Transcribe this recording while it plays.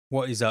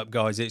What is up,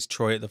 guys? It's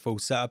Troy at the Full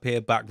Setup here,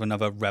 back with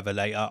another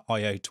Revelator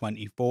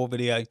io24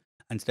 video,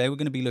 and today we're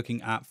going to be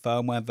looking at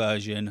firmware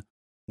version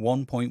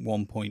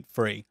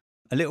 1.1.3.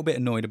 A little bit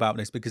annoyed about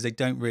this because they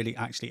don't really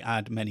actually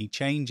add many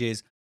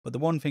changes, but the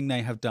one thing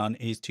they have done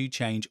is to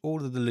change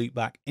all of the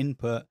loopback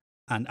input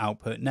and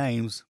output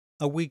names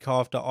a week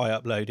after I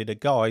uploaded a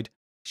guide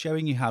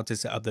showing you how to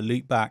set up the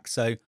loopback.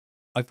 So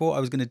I thought I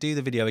was going to do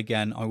the video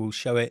again. I will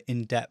show it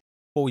in depth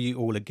for you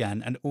all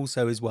again, and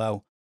also as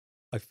well,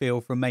 I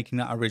feel from making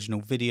that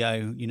original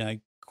video,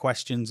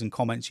 questions and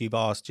comments you've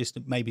asked, just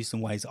maybe some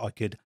ways that I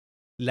could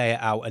lay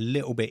it out a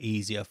little bit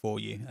easier for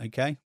you,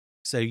 okay?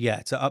 So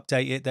yeah, to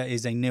update it, there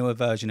is a newer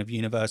version of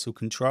Universal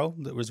Control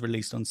that was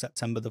released on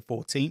September the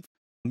 14th.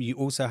 You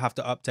also have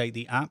to update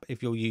the app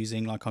if you're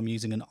using, like I'm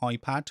using an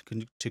iPad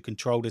to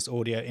control this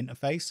audio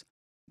interface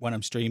when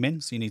I'm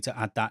streaming, so you need to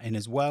add that in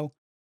as well.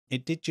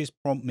 It did just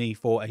prompt me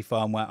for a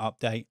firmware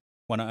update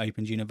when I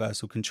opened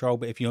Universal Control,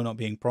 but if you're not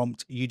being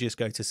prompted, you just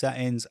go to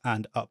settings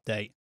and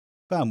update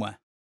firmware.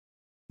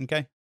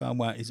 Okay,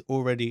 firmware is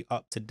already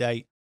up to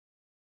date.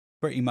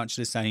 Pretty much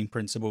the same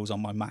principles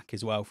on my Mac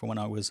as well from when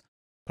I was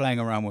playing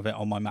around with it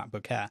on my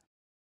MacBook Air.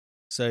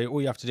 So all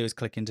you have to do is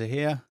click into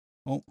here.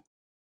 Oh,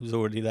 it was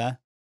already there.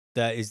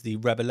 There is the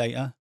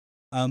Revelator.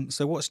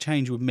 So what's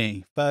changed with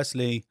me?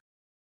 Firstly,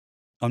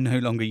 I'm no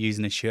longer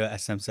using a Shure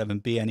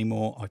SM7B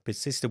anymore. I've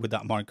persisted with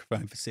that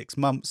microphone for 6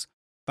 months.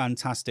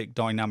 Fantastic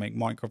dynamic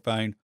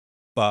microphone,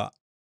 but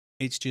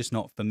it's just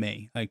not for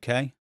me,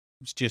 okay?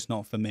 It's just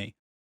not for me.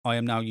 I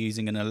am now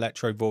using an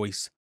Electro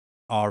Voice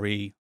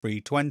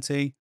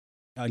RE320.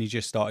 I only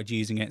just started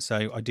using it,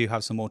 so I do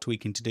have some more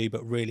tweaking to do,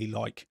 but really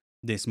like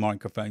this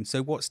microphone.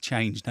 So what's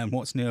changed and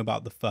what's new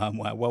about the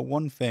firmware? Well,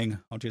 one thing,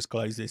 I'll just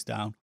close this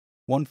down.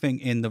 One thing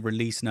in the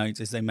release notes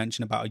is they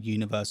mention about a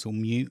universal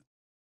mute.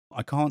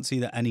 I can't see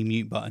that any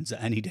mute buttons are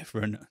any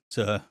different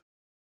to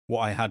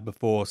what I had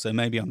before, so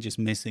maybe I'm just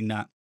missing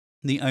that.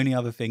 The only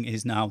other thing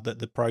is now that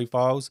the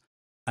profiles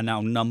are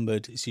now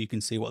numbered so you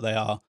can see what they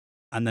are,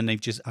 and then they've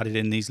just added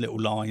in these little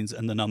lines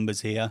and the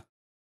numbers here.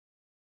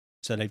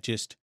 So they've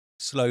just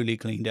slowly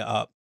cleaned it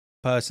up.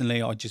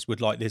 Personally, I just would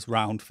like this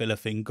round filler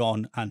thing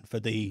gone, and for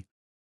the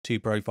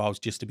 2 profiles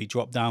just to be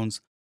drop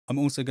downs. I'm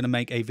also going to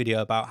make a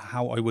video about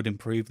how I would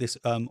improve this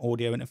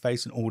audio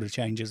interface and all the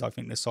changes I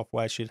think the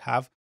software should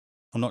have.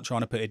 I'm not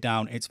trying to put it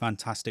down, it's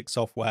fantastic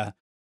software,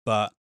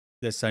 but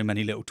there's so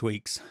many little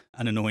tweaks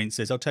and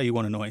annoyances. I'll tell you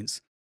one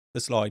annoyance,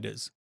 the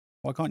sliders.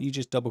 Why can't you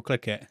just double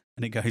click it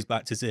and it goes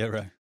back to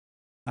 0?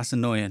 That's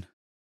annoying.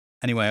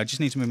 Anyway, I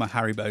just need to move my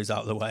Haribos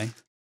out of the way.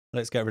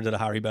 Let's get rid of the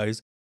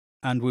Haribos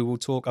and we will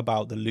talk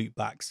about the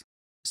loopbacks.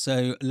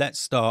 So let's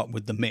start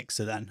with the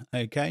mixer then,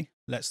 okay?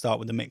 Let's start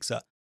with the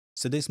mixer.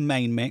 So this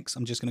main mix,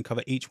 I'm just going to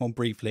cover each one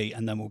briefly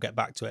and then we'll get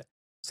back to it.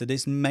 So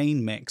this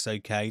main mix,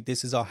 okay,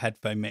 this is our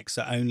headphone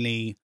mixer.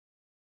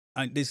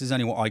 This is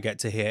only what I get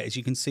to hear. As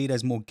you can see,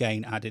 there's more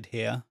gain added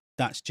here.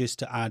 That's just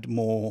to add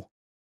more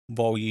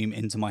volume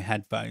into my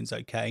headphones,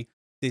 okay?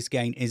 This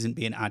gain isn't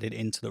being added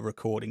into the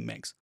recording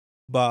mix.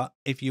 But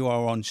if you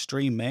are on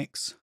Stream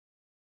Mix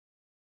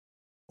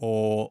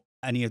or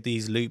any of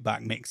these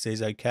loopback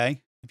mixes,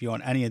 okay? If you're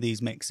on any of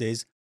these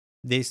mixes,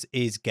 this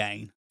is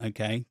gain,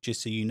 okay?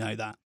 Just so you know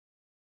that.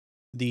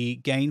 The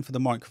gain for the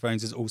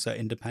microphones is also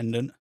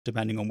independent,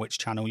 depending on which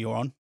channel you're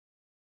on.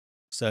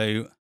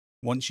 So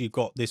once you've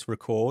got this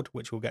record,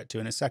 which we'll get to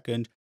in a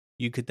second,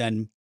 you could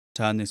then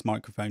turn this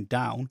microphone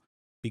down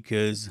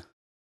because,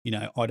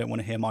 I don't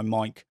want to hear my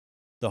mic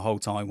the whole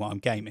time while I'm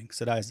gaming.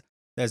 So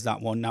there's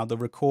that one. Now the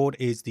record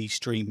is the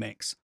stream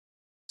mix.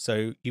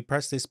 So you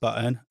press this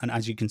button and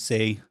as you can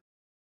see,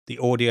 the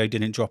audio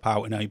didn't drop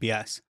out in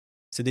OBS.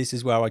 So this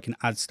is where I can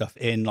add stuff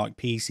in like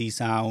PC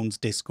sounds,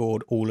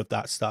 Discord, all of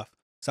that stuff.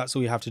 So that's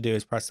all you have to do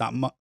is press that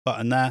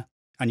button there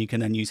and you can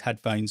then use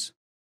headphones.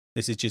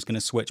 This is just going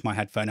to switch my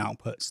headphone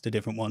outputs to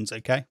different ones,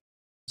 okay?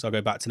 So I'll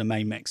go back to the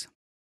main mix.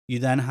 You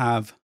then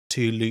have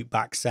 2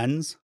 loopback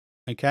sends,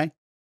 okay?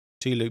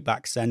 2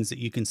 loopback sends that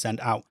you can send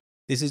out.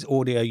 This is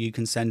audio you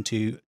can send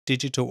to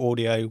digital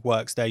audio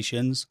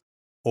workstations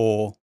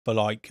or for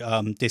like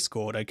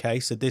Discord,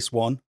 okay? So this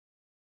one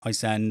I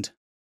send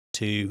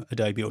to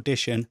Adobe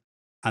Audition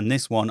and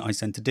this one I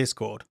send to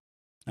Discord,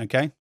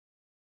 okay?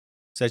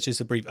 So it's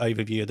just a brief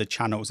overview of the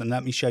channels and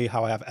let me show you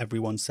how I have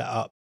everyone set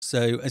up.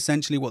 So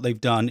essentially what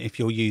they've done if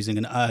you're using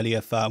an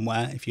earlier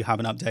firmware, if you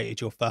haven't updated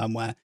your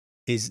firmware,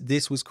 is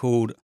this was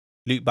called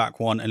Loopback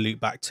 1 and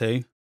Loopback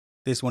 2.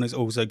 This one is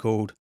also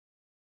called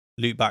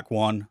Loopback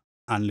 1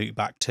 and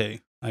Loopback 2,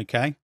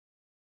 okay?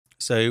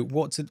 So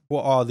what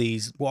are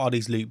these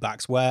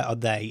loopbacks? Where are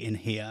they in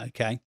here,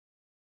 okay?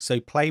 So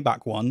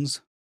playback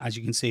ones, as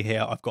you can see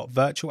here, I've got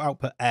virtual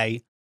output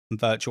A and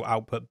virtual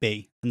output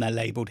B, and they're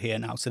labeled here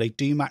now. So they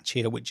do match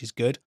here, which is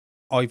good.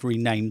 I've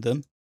renamed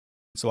them.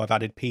 So I've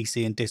added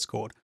PC and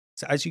Discord.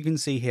 So as you can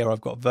see here, I've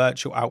got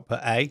virtual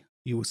output A.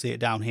 You will see it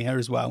down here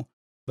as well.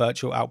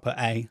 Virtual output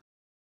A.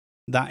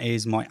 That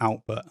is my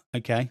output.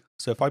 Okay.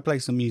 So if I play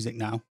some music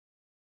now,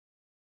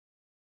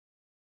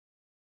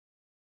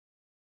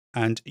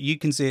 and you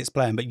can see it's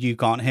playing, but you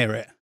can't hear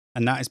it.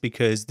 And that is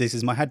because this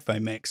is my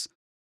headphone mix.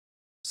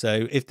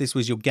 So if this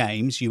was your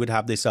games, you would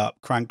have this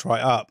up, cranked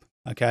right up,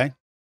 okay?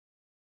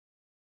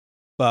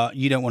 But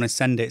you don't want to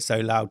send it so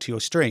loud to your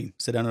stream.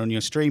 So then on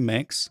your stream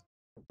mix,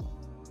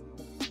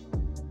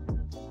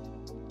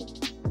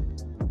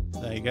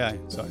 there you go.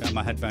 Sorry, I got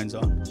my headphones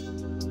on.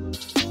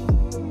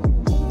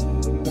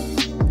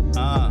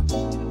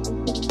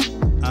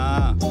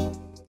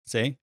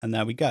 See, and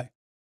there we go.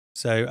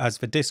 So as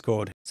for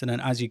Discord, so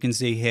then as you can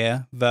see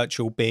here,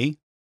 Virtual B,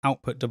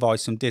 output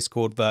device from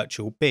Discord,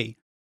 Virtual B.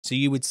 So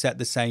you would set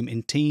the same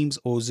in Teams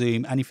or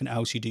Zoom, anything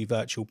else you do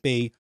Virtual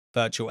B.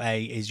 Virtual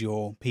A is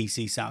your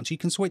PC sound. So you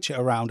can switch it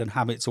around and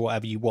have it to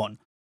whatever you want,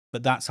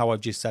 but that's how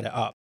I've just set it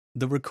up.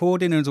 The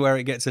recording is where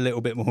it gets a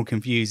little bit more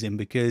confusing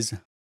because,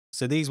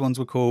 so these ones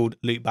were called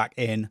Loopback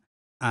In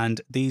and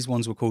these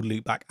ones were called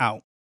Loopback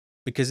Out.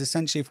 Because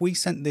essentially if we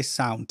sent this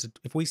sound,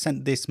 if we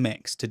sent this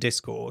mix to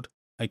Discord,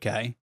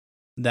 okay,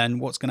 then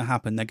what's going to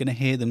happen? They're going to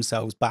hear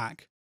themselves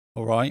back,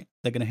 all right?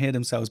 They're going to hear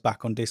themselves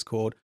back on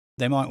Discord.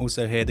 They might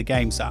also hear the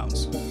game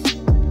sounds.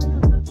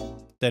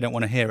 They don't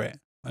want to hear it,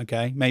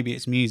 okay? Maybe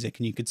it's music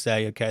and you could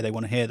say, okay, they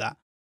want to hear that.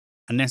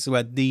 And this is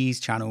where these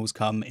channels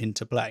come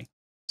into play.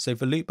 So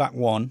for Loopback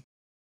 1,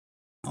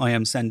 I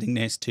am sending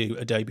this to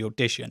Adobe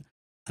Audition.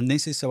 And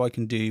this is so I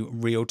can do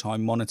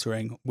real-time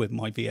monitoring with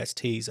my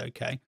VSTs,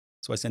 okay?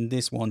 So I send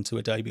this one to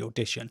Adobe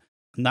Audition.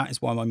 And that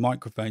is why my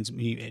microphone's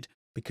muted.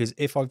 Because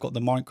if I've got the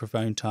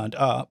microphone turned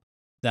up,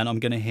 then I'm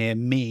going to hear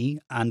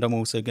me and I'm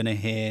also going to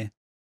hear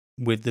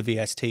with the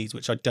VSTs,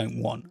 which I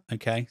don't want,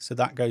 okay? So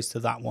that goes to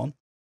that one.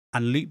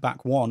 And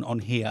Loopback 1 on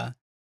here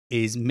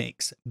is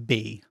Mix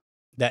B.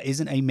 There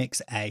isn't a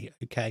Mix A,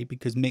 okay?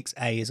 Because Mix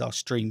A is our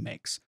stream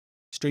mix.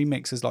 Stream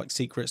mix is like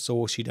secret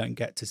sauce you don't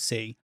get to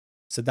see.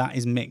 So that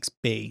is Mix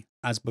B.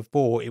 As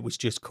before, it was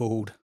just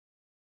called,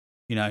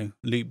 you know,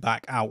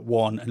 Loopback Out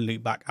 1 and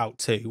Loopback Out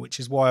 2, which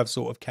is why I've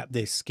sort of kept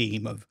this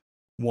scheme of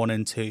 1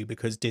 and 2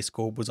 because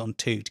Discord was on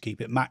 2 to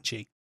keep it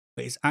matchy.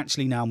 But it's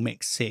actually now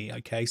Mix C,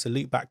 okay? So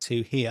Loopback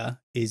 2 here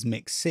is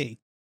Mix C,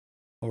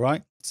 all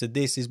right? So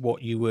this is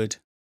what you would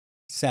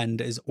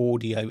send as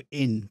audio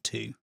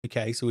into,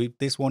 okay? So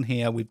this one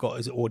here, we've got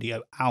as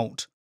audio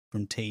out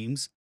from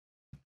Teams.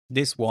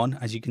 This one,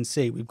 as you can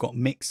see, we've got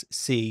Mix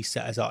C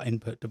set as our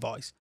input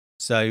device.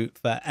 So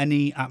for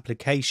any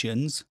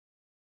applications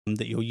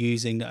that you're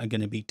using that are going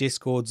to be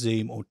Discord,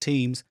 Zoom, or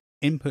Teams,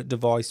 input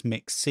device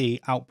Mix C,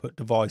 output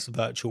device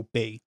Virtual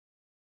B.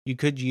 You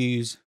could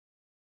use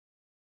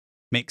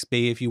Mix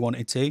B if you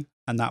wanted to,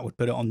 and that would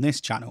put it on this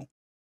channel.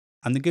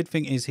 And the good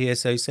thing is here,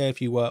 so say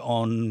if you were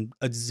on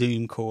a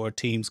Zoom call or a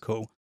Teams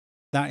call,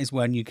 that is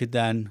when you could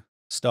then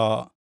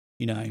start,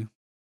 you know,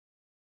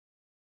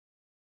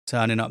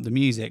 turning up the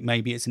music.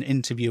 Maybe it's an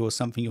interview or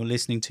something you're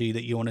listening to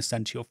that you want to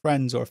send to your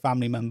friends or a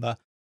family member,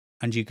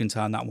 and you can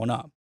turn that one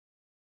up.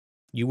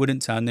 You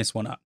wouldn't turn this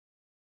one up.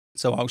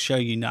 So I'll show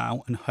you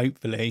now, and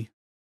hopefully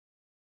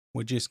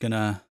we're just going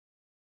to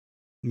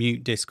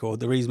mute Discord.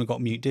 The reason we've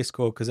got mute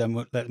Discord, because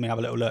then let me have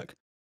a little look.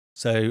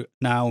 So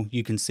now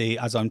you can see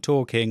as I'm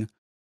talking,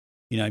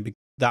 you know,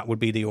 that would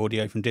be the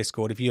audio from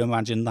Discord. If you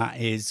imagine that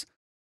is,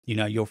 you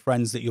know, your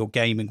friends that you're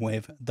gaming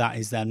with, that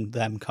is then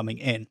them coming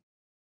in.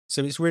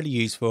 So it's really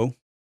useful.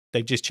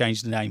 They've just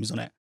changed the names on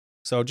it.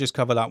 So I'll just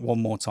cover that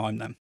one more time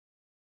then.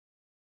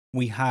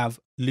 We have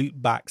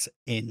loopback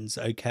ins,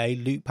 okay?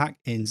 Loopback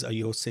ins are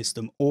your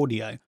system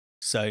audio.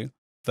 So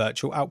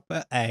virtual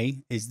output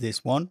A is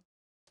this one.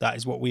 That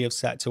is what we have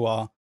set to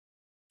our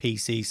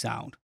PC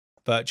sound.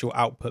 Virtual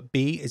output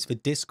B is for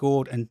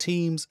Discord and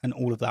Teams and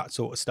all of that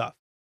sort of stuff.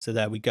 So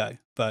there we go,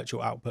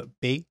 virtual output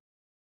B.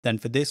 Then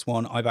for this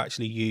one, I've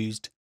actually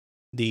used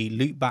the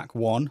Loopback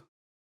 1.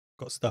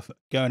 Got stuff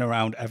going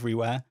around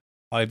everywhere.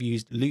 I've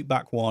used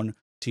Loopback 1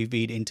 to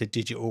feed into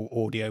digital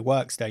audio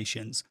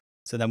workstations.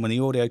 So then when the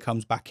audio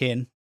comes back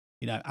in,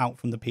 you know, out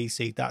from the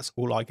PC, that's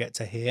all I get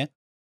to hear.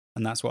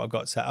 And that's what I've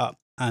got set up.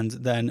 And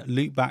then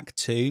Loopback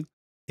 2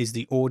 is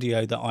the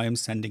audio that I am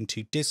sending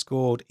to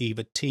Discord,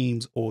 either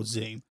Teams or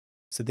Zoom.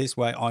 So this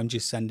way I'm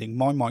just sending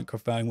my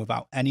microphone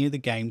without any of the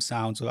game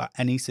sounds, without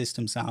any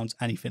system sounds,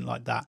 anything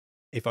like that.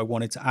 If I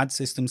wanted to add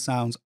system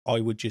sounds,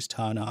 I would just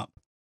turn up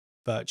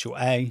Virtual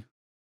A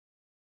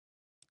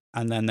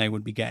and then they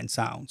would be getting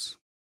sounds.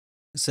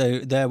 So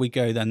there we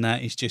go then.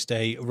 That is just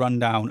a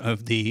rundown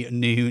of the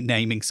new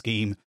naming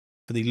scheme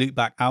for the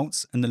loopback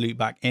outs and the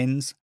loopback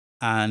ins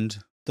and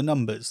the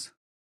numbers.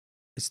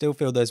 I still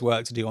feel there's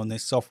work to do on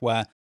this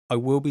software. I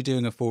will be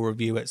doing a full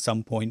review at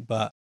some point,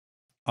 but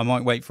I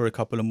might wait for a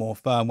couple of more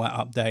firmware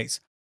updates.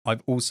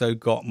 I've also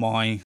got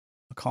my,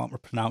 I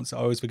can't pronounce it. I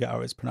always forget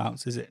how it's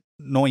pronounced. Is it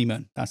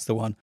Neumann? That's the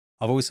one.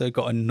 I've also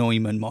got a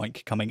Neumann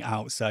mic coming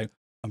out. So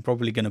I'm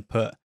probably going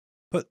to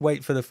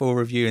wait for the full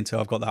review until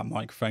I've got that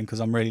microphone because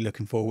I'm really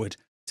looking forward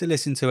to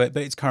listen to it.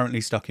 But it's currently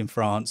stuck in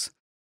France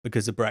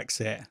because of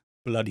Brexit.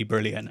 Bloody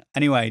brilliant.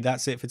 Anyway,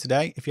 that's it for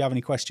today. If you have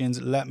any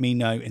questions, let me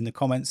know in the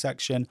comments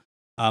section.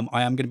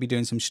 I am going to be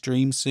doing some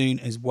streams soon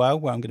as well,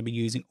 where I'm going to be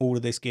using all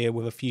of this gear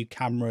with a few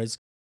cameras.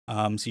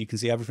 So you can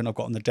see everything I've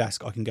got on the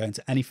desk. I can go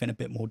into anything a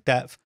bit more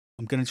depth.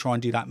 I'm going to try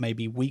and do that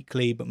maybe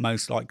weekly, but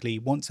most likely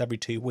once every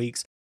 2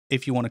 weeks.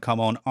 If you want to come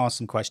on, ask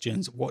some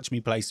questions, watch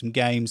me play some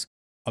games,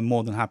 I'm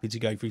more than happy to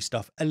go through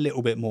stuff a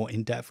little bit more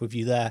in depth with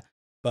you there.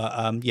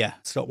 But yeah,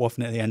 stop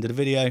waffling at the end of the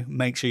video.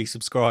 Make sure you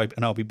subscribe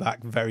and I'll be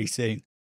back very soon.